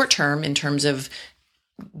the short term in terms of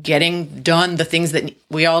getting done the things that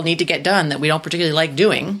we all need to get done that we don't particularly like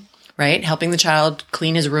doing, right? Helping the child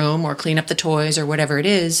clean his room or clean up the toys or whatever it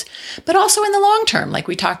is, but also in the long term, like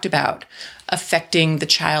we talked about, affecting the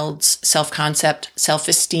child's self-concept,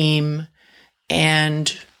 self-esteem,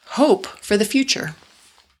 and hope for the future.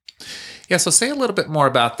 Yeah, so say a little bit more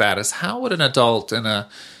about that. Is how would an adult in a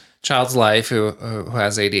child's life who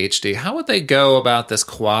has ADHD, how would they go about this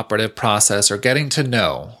cooperative process or getting to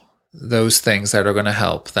know those things that are going to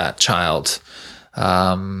help that child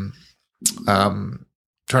turn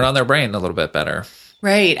on their brain a little bit better?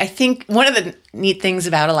 Right. I think one of the neat things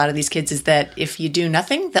about a lot of these kids is that if you do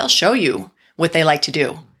nothing, they'll show you what they like to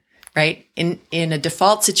do, right? In a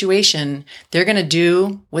default situation, they're going to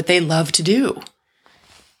do what they love to do.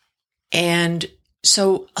 And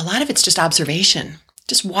so a lot of it's just observation,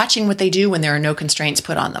 just watching what they do when there are no constraints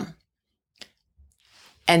put on them.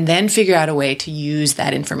 And then figure out a way to use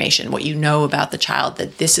that information, what you know about the child,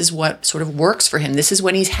 that this is what sort of works for him. This is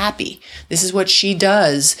when he's happy. This is what she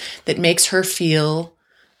does that makes her feel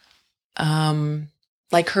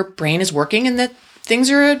like her brain is working and that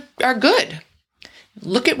things are good.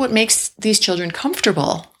 Look at what makes these children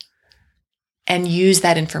comfortable and use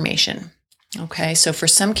that information. Okay, so for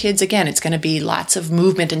some kids, again, it's going to be lots of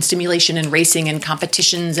movement and stimulation and racing and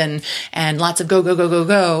competitions and lots of go, go, go, go,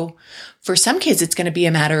 go. For some kids, it's going to be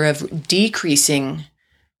a matter of decreasing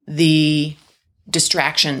the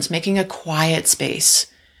distractions, making a quiet space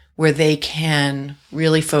where they can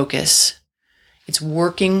really focus. It's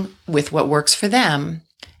working with what works for them.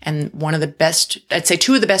 And one of the best, I'd say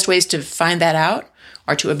two of the best ways to find that out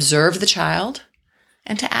are to observe the child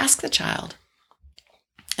and to ask the child.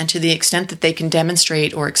 And to the extent that they can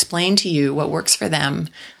demonstrate or explain to you what works for them,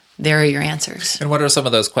 there are your answers. And what are some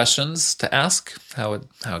of those questions to ask? How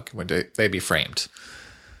would they be framed?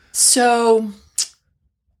 So,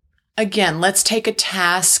 again, let's take a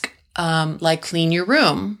task like clean your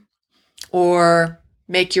room or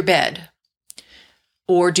make your bed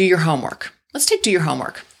or do your homework. Let's take do your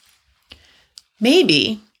homework.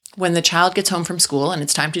 Maybe when the child gets home from school and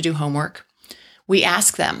it's time to do homework, we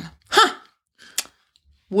ask them,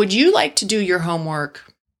 would you like to do your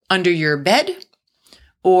homework under your bed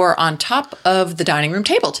or on top of the dining room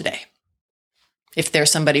table today? If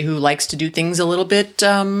there's somebody who likes to do things a little bit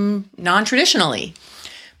non-traditionally,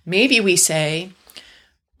 maybe we say,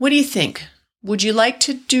 what do you think? Would you like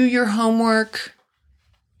to do your homework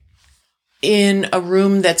in a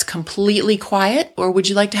room that's completely quiet, or would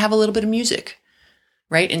you like to have a little bit of music,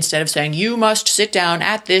 right? Instead of saying, you must sit down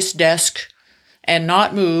at this desk and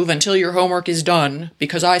not move until your homework is done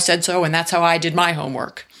because I said so and that's how I did my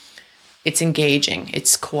homework. It's engaging.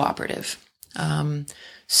 It's cooperative.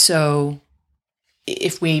 So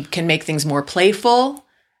if we can make things more playful,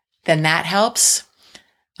 then that helps.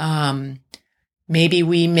 Maybe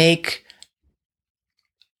we make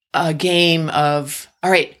a game of, all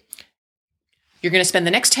right, you're going to spend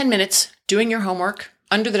the next 10 minutes doing your homework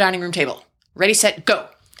under the dining room table. Ready, set, go.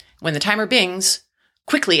 When the timer bings,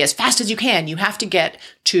 quickly, as fast as you can, you have to get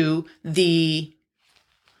to the,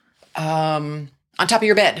 on top of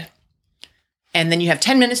your bed. And then you have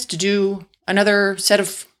 10 minutes to do another set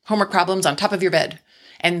of homework problems on top of your bed.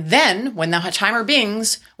 And then when the timer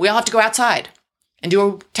bings, we all have to go outside and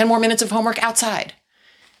do 10 more minutes of homework outside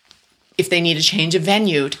if they need a change of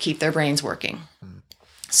venue to keep their brains working.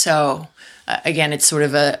 So again, it's sort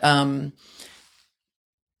of a,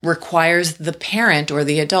 requires the parent or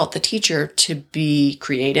the adult, the teacher, to be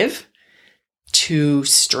creative, to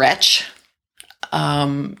stretch,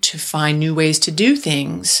 to find new ways to do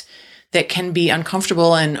things that can be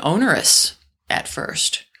uncomfortable and onerous at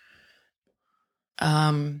first.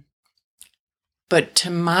 But to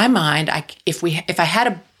my mind, if I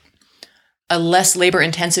had a less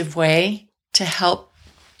labor-intensive way to help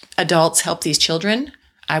adults help these children,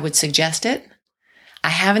 I would suggest it. I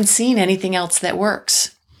haven't seen anything else that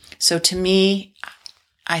works. So to me,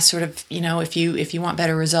 I sort of, if you want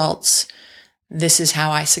better results, this is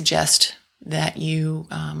how I suggest that you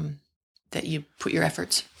put your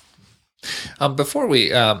efforts. Before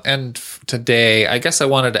we end today, I guess I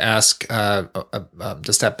wanted to ask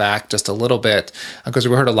to step back just a little bit, because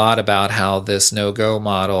we heard a lot about how this no-go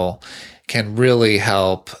model can really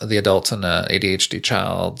help the adults in an ADHD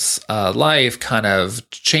child's life kind of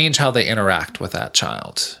change how they interact with that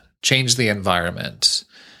child, change the environment,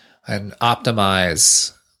 and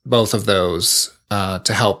optimize both of those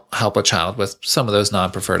to help a child with some of those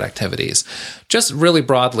non-preferred activities. Just really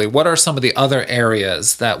broadly, what are some of the other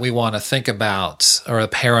areas that we want to think about, or a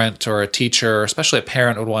parent or a teacher, especially a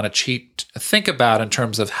parent, would want to think about in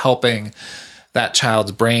terms of helping that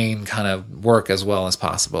child's brain kind of work as well as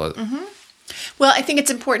possible? Mm-hmm. Well, I think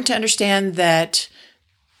it's important to understand that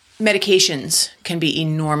medications can be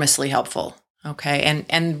enormously helpful. Okay.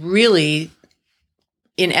 And really,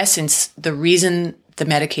 in essence, the reason the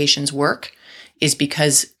medications work is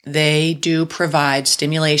because they do provide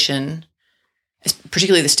stimulation,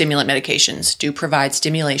 particularly the stimulant medications do provide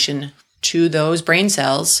stimulation to those brain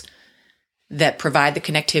cells that provide the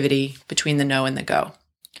connectivity between the no and the go.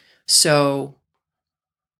 So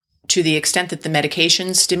to the extent that the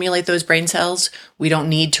medications stimulate those brain cells, we don't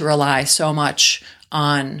need to rely so much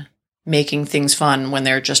on making things fun when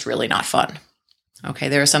they're just really not fun. Okay,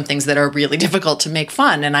 there are some things that are really difficult to make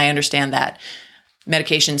fun, and I understand that.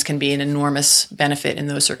 Medications can be an enormous benefit in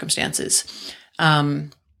those circumstances.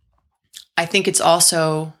 I think it's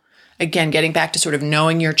also, again, getting back to sort of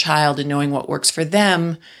knowing your child and knowing what works for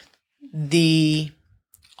them, the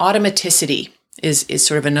automaticity is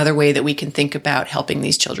sort of another way that we can think about helping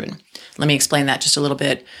these children. Let me explain that just a little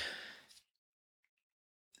bit.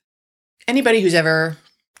 Anybody who's ever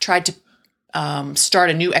tried to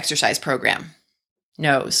start a new exercise program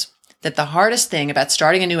knows that the hardest thing about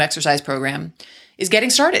starting a new exercise program is getting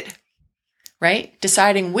started, right?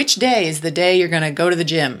 Deciding which day is the day you're going to go to the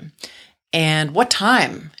gym and what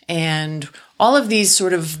time and all of these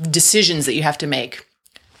sort of decisions that you have to make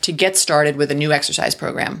to get started with a new exercise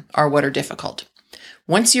program are what are difficult.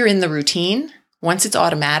 Once you're in the routine, once it's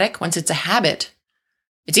automatic, once it's a habit,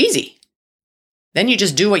 it's easy. Then you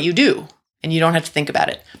just do what you do and you don't have to think about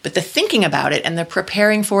it. But the thinking about it and the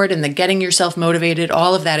preparing for it and the getting yourself motivated,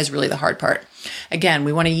 all of that is really the hard part. Again,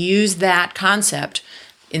 we want to use that concept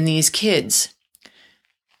in these kids.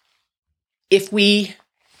 If we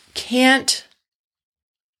can't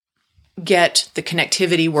get the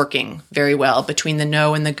connectivity working very well between the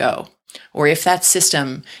no and the go, or if that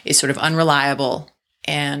system is sort of unreliable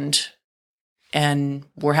and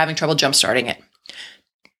we're having trouble jump-starting it,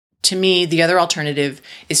 to me, the other alternative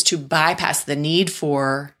is to bypass the need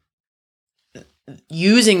for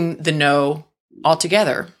using the no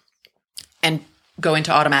altogether and go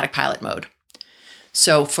into automatic pilot mode.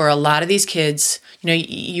 So for a lot of these kids,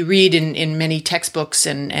 you read in many textbooks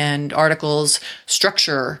and articles,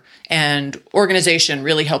 structure and organization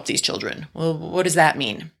really help these children. Well, what does that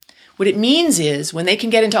mean? What it means is when they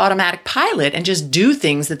can get into automatic pilot and just do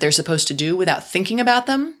things that they're supposed to do without thinking about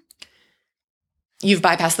them, you've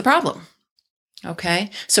bypassed the problem.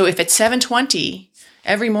 Okay? So if at 7:20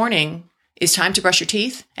 every morning is time to brush your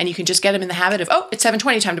teeth, and you can just get them in the habit of, it's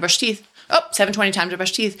 7:20, time to brush teeth. 7:20, time to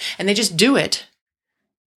brush teeth. And they just do it.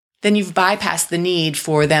 Then you've bypassed the need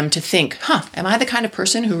for them to think, am I the kind of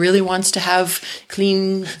person who really wants to have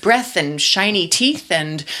clean breath and shiny teeth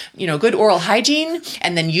and, good oral hygiene,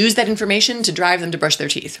 and then use that information to drive them to brush their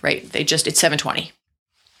teeth, right? It's 7:20.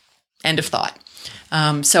 End of thought.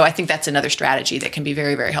 So I think that's another strategy that can be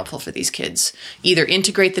very, very helpful for these kids. Either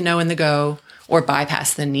integrate the no and the go or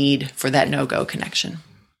bypass the need for that no-go connection.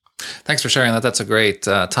 Thanks for sharing that. That's a great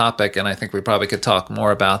topic, and I think we probably could talk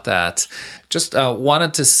more about that. Just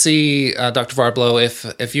wanted to see, Dr. Varblow,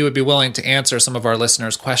 if you would be willing to answer some of our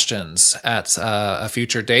listeners' questions at a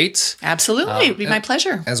future date. Absolutely. It would be my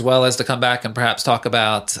pleasure. As well as to come back and perhaps talk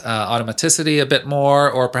about automaticity a bit more,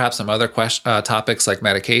 or perhaps some other topics like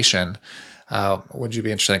medication. Would you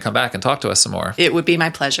be interested in come back and talk to us some more? It would be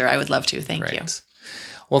my pleasure. I would love to. Thank you.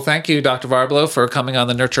 Well, thank you, Dr. Varblow, for coming on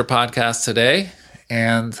the Nurture podcast today.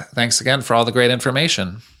 And thanks again for all the great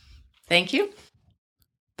information. Thank you.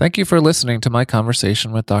 Thank you for listening to my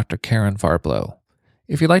conversation with Dr. Karin Varblow.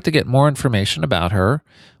 If you'd like to get more information about her,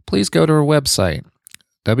 please go to her website,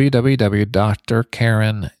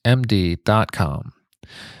 www.drkarinmd.com.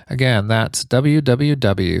 Again, that's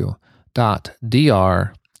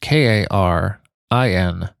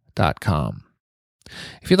www.drkarin.com.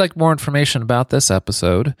 If you'd like more information about this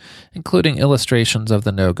episode, including illustrations of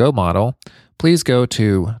the no-go model, please go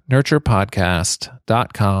to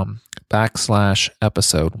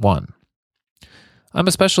nurturepodcast.com/episode 1. I'm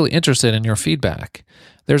especially interested in your feedback.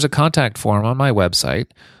 There's a contact form on my website,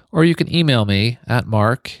 or you can email me at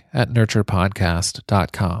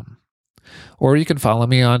mark@nurturepodcast.com. Or you can follow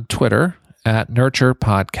me on Twitter at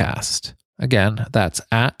nurturepodcast. Again, that's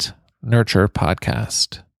at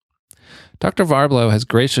nurturepodcast. Dr. Varblow has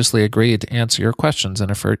graciously agreed to answer your questions in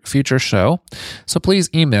a future show, so please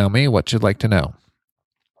email me what you'd like to know.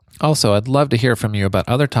 Also, I'd love to hear from you about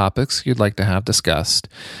other topics you'd like to have discussed,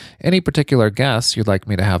 any particular guests you'd like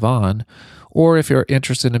me to have on, or if you're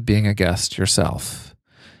interested in being a guest yourself.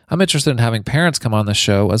 I'm interested in having parents come on the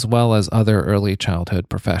show as well as other early childhood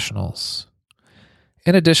professionals.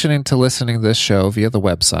 In addition to listening to this show via the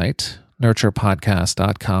website,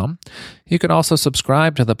 nurturepodcast.com, you can also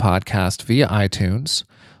subscribe to the podcast via iTunes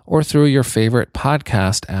or through your favorite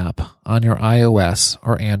podcast app on your iOS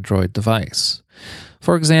or Android device.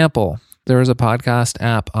 For example, there is a podcast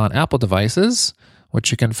app on Apple devices,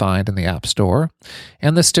 which you can find in the App Store,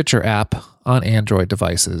 and the Stitcher app on Android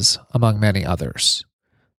devices, among many others.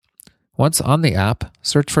 Once on the app,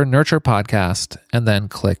 search for Nurture Podcast and then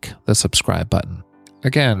click the subscribe button.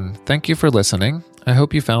 Again, thank you for listening. I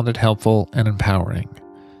hope you found it helpful and empowering.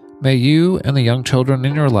 May you and the young children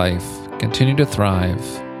in your life continue to thrive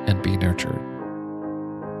and be nurtured.